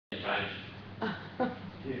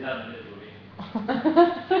I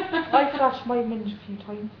flashed my minge a few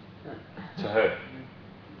times. To who?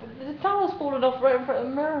 The towel's fallen off right in front of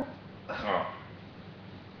the mirror. Oh.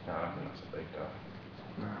 No, I think that's a big deal.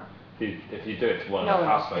 If you do it to one No of the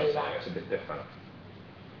one must housemates, do that. it's a bit different.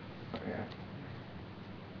 Yeah.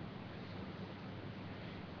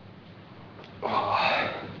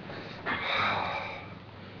 I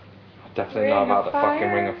definitely know about the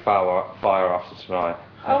fucking Ring of Fire after tonight.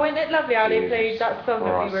 Oh, isn't it lovely how they Jesus played that song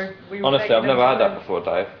Christ. that we were Honestly, I've begging never them had to that play? before,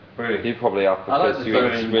 Dave. Really? You probably have I like because the you eat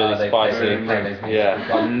song, really they spicy. play Yeah,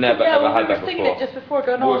 I've never Yeah, ever well, had we that were singing it before. just before,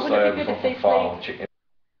 going, oh, wouldn't it be good if they played... Chicken.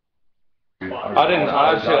 I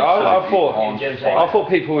thought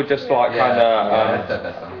people would just like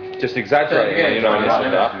just exaggerating, you know, when you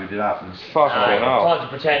said that. Fucking hell. Trying to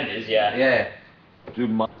pretend is, yeah. Yeah. Dude,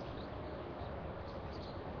 my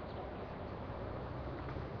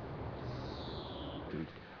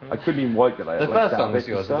I couldn't even wipe it. The first song was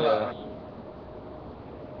yours, isn't it?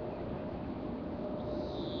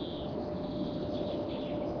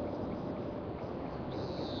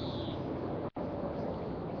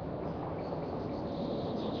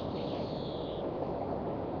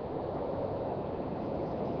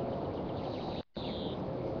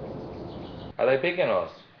 Are they big in Oz?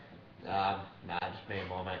 Nah, just me and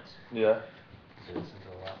my mates. Yeah. So listen to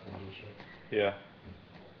all that indie shit. Yeah.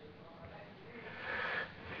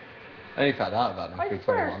 I only found out about them I through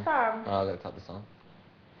swear, 21. Sam. Oh, I looked up the song.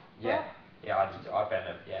 Yeah. Yeah, I bet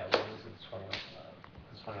it, yeah, what was it, 21?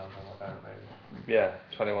 It's 21 on my phone, maybe. Yeah,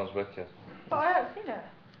 21's wicked. But I haven't seen it.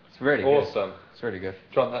 It's really Awesome. good. It's really good.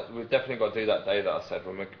 John, we've definitely got to do that day that I said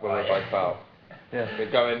when we're both out. Yeah.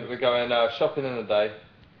 We're going shopping in the day,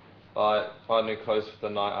 like buy new clothes for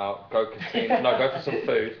the night out, go casino, no, go for some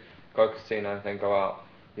food, go casino, then go out.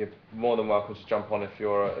 You're more than welcome to jump on if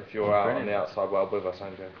you're out on the outside world with us,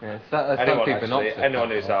 Andrew. Yeah, that's Anyone keeping actually, opposite anyone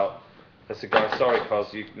that who's one. out. That's a guy. Sorry,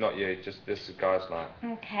 Cos, not you. Just this is guys' night.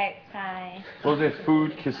 Okay, fine. Was it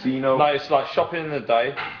food, casino? No, it's like shopping in the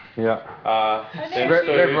day. Yeah. Then River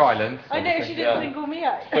food, Island. I noticed you didn't single me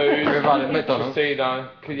out. food, River Island, McDonald's. casino.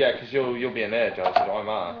 Yeah, because you'll be an air judge, so it won't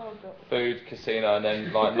matter. Oh, God. Food, casino, and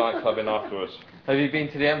then like nightclubbing afterwards. Have you been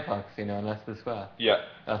to the Empire Casino in Leicester Square? Yeah.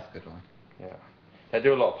 That's a good one. Yeah. They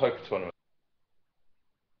do a lot of poker tournaments.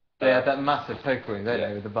 They have that massive poker room, don't Yeah.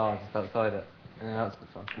 they, with the bars just outside it. Yeah, that's good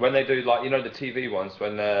fun. When they do like the TV ones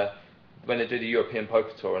when they do the European poker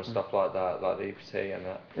tour and stuff like that, like the EPT and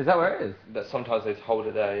that. Is that where it is? That sometimes they hold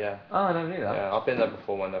it there, yeah. Oh, I never knew that. Yeah, I've been there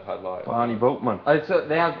before when they've had like Barney Boatman. Oh, so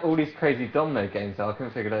they have all these crazy domino games though, I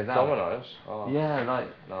couldn't figure those out. dominoes. Oh. Yeah, like...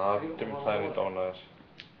 No, I didn't play any dominoes.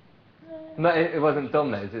 No, it wasn't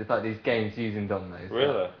dominoes, it's like these games using dominoes.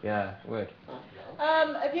 Really? Yeah, weird.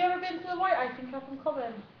 Have you ever been to the White House in Clapham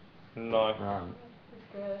Common? No.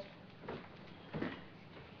 It's good.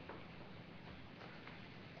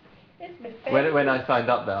 It's my favourite. When I signed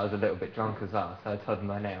up there, I was a little bit drunk as well, so I told them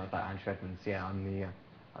my name. I was like, Andrew Edmonds. Yeah, I'm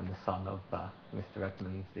the son of Mr.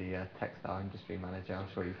 Edmonds, the textile industry manager. I'm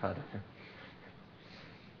sure you've heard of him.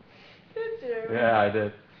 Did you? Yeah, I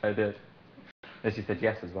did. And she said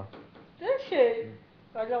yes as well. Did she?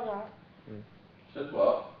 I love that. Said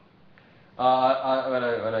what?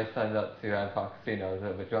 When I signed up to Empire Casino, I was a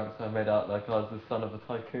little bit drunk, so I made out like I was the son of a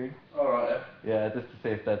tycoon. Alright, Yeah, just to see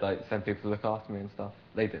if they'd like send people to look after me and stuff.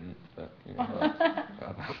 They didn't, but you know.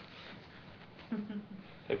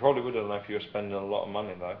 They probably would have known if you were spending a lot of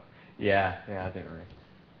money though. yeah, I didn't really.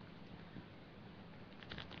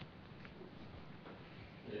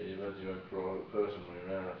 Yeah, you've had your own private person running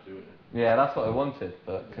around after, wouldn't you? Yeah, that's what I wanted,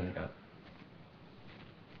 but couldn't go.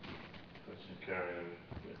 That's just carrying them.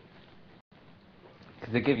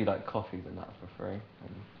 Because they give you like coffees and that for free, and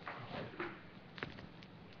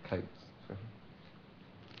coats for free.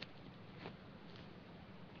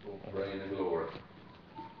 All brain and glory.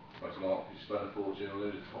 It's not if you spend a fortune and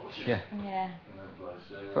lose a fortune. Yeah. Yeah. In that place,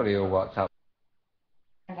 Probably all worked out.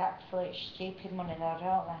 Absolute stupid money though,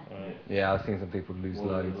 don't they? Yeah, I've seen some people lose Well,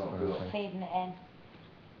 loads. not and good. everything. Feeding it in.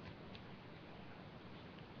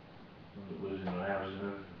 Losing their houses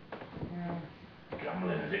and everything. Mm.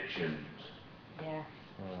 Gambling addictions. Yeah.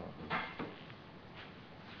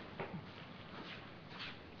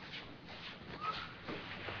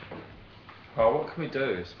 Oh, what can we do?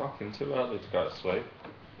 It's fucking too early to go to sleep.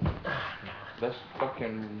 Let's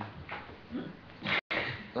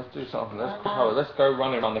do something. Let's go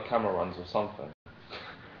running around the camera runs or something.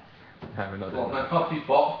 No, we're not What, doing no that. coffee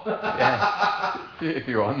pot? Yeah. If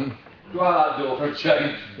you want. Go out that door for a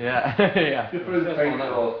change. Yeah, yeah. Get through the pink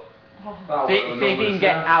door. See if you can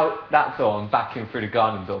get out that door and back in through the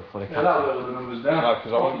garden door before they Yeah, come. that'll lower the numbers down. No,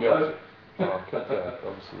 because I won't be able to. Coffee Oh, I could, yeah,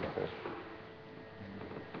 obviously you could.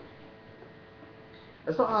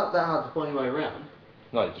 It's not that hard to find your way around.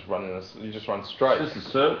 No, you just run you just run straight. It's just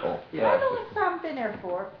a circle. How long has Sam been here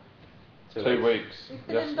for? 2 weeks. He's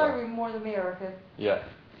been in the diary room more than me, I reckon. Yeah.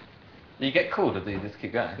 Do you get called or do you just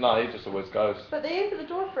keep going? No, he just always goes. But they open the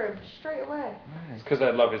door for him straight away. It's because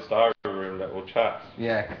they love his diary room little chats.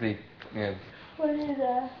 Yeah, because he, you know, What is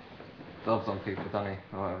that? dobs on people, doesn't he?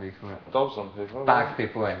 Or whatever you call it. Dobs on people. Bags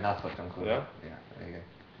people in, that's what John calls Yeah? it. Yeah, there you go.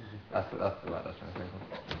 That's the word I was trying to think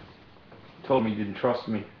of. Told me he didn't trust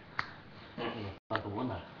me. Like a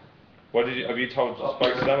wonder. What did you, have you spoke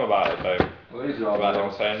to them about it, Dave? Well, he's About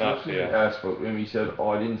him saying that to you? Yeah, I spoke to him. He said, "Oh,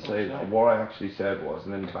 I didn't say that." What I actually said was,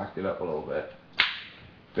 and then he backed it up a little bit.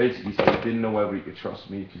 Basically, he said he didn't know whether he could trust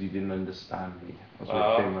me because he didn't understand me. That's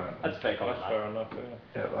what it came out. That's fair comment, That's mate. fair enough,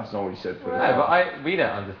 yeah. Yeah, that's not what he said for No, the but we don't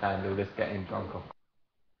understand all this getting drunk off.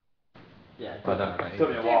 Yeah, I don't know. took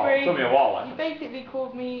me a Don't while. worry. Took me a while. You Like. basically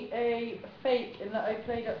called me a fake and that I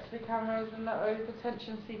played up to the cameras and that I was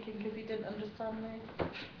attention seeking because he didn't understand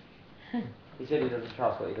me. He said he doesn't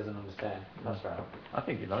trust what he doesn't understand. That's right. I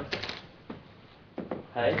think he likes me.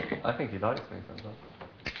 Hey. I think he likes me sometimes.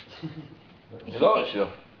 He likes you.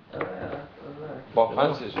 What,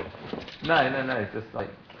 fancies you? No, just like,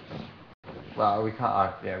 well, we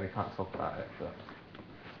can't, we can't talk about it, but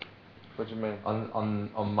What do you mean?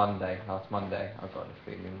 on Monday, last Monday, I got the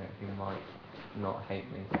feeling that he might not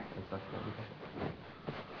hate me as much as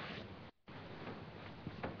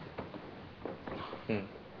he does.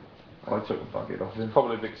 I took a bucket off him.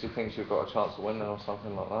 Probably because he thinks you've got a chance to win then or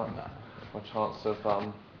something like that. No. Or a chance of,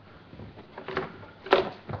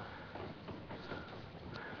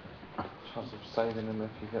 chance of saving him if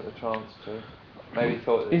you get the chance to. Maybe he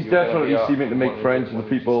thought that He's you were gonna definitely be up seeming to and make wanted friends with wanted the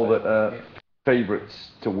to people save that him. are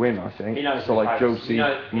favourites to win. I think. He knows So his like favourites. Josie, He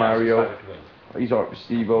knows Mario. his favourite wins. He's alright with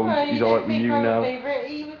Steve-O. Well, He's alright with you now. Favourite.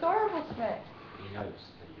 He was horrible to me. He knows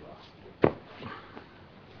that you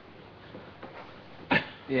are.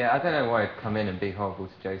 Yeah, I don't know why he'd come in and be horrible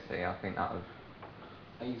to Josie. I think that was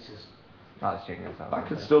He's just. that's shooting himself. That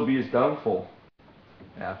could still be his downfall.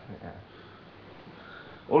 Yeah, I think, yeah.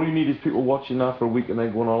 All you need is people watching that for a week and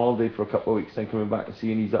then going on holiday for a couple of weeks, then coming back and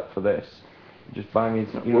seeing he's up for this. Just bang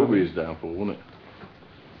his, you know. Will be his downfall, won't it?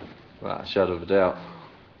 Without a shadow of a doubt.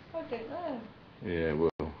 I don't know. Yeah, it will.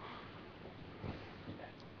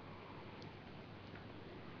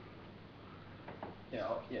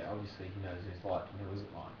 Yeah, obviously he knows his life and who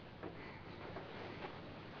isn't like.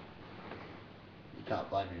 You can't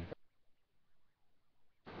blame him.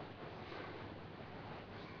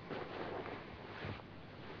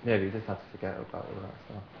 Yeah, but you just have to forget about all that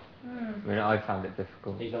stuff. Hmm. I mean, I found it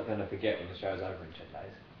difficult. He's not going to forget when the show's over in 10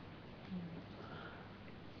 days.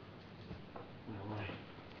 No way.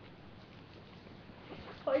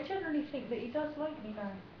 But I generally think that he does like me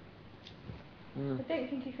now. I don't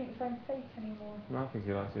think he thinks I'm fake anymore. No, I think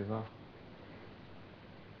he likes you as well.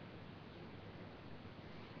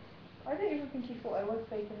 I don't even think he thought I was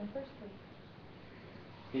fake in the first place.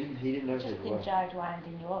 He didn't never Just said you were. enjoyed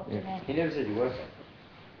winding you up, Yeah. didn't He never said you were fake.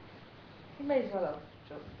 he? He may as well have.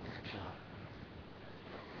 Just.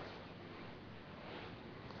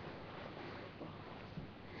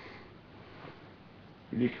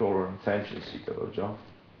 You did call her an attention seeker though, John.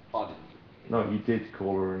 I didn't. No, you did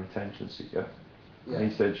call her an attention seeker.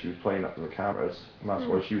 And he said she was playing up to the cameras, and that's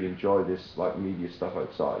why she would enjoy this like media stuff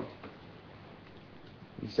outside.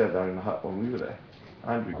 He said that in the hut when we were there.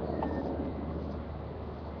 Andrew.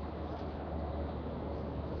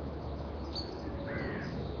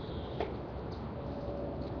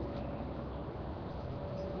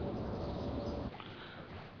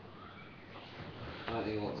 I don't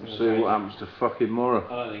think what's going to See what happens to fucking Mora.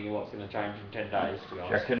 I don't think what's going to change in 10 days, to be Do you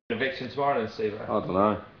honest. reckon eviction tomorrow then, Steve? I don't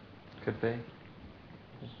know. Could be.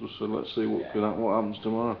 So let's see what happens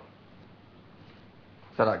tomorrow.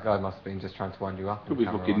 So that guy must have been just trying to wind you up. Could on be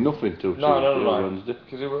camera, fucking wasn't nothing till No, Tuesday or no. Wednesday.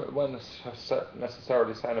 Because he wasn't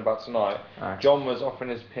necessarily saying about tonight. Alright. John was offering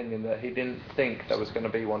his opinion that he didn't think there was going to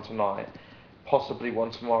be one tonight. Possibly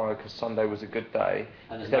one tomorrow because Sunday was a good day.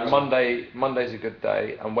 And He there's said no- Monday's a good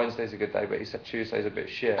day and Wednesday's a good day, but he said Tuesday's a bit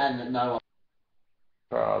shit. And no one.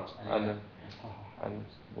 Crowd. And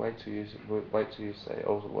wait till you say.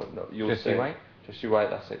 Also, what? No, you'll Just see. you wait? Just you wait.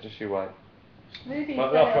 That's it. Just you wait. Maybe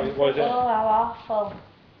What- he said what- it what is it? Oh, how awful.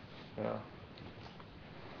 Yeah.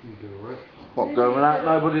 What, going without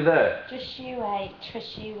nobody there? Just you wait,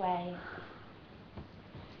 just you wait.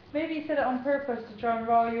 Maybe he said it on purpose to try and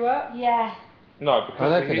rile you up. Yeah. No, I don't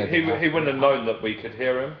because think he they'd be wouldn't have known that we could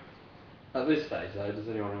hear him. At this stage, though, does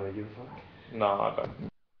anyone really give a fuck? No, I don't.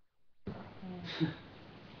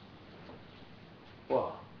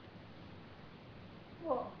 What?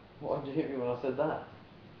 What? Why did you hit me when I said that?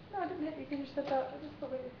 No, I didn't hit you. You just said that. I just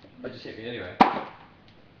thought it I just hit me anyway.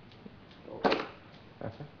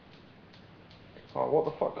 Oh, what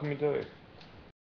the fuck can we do?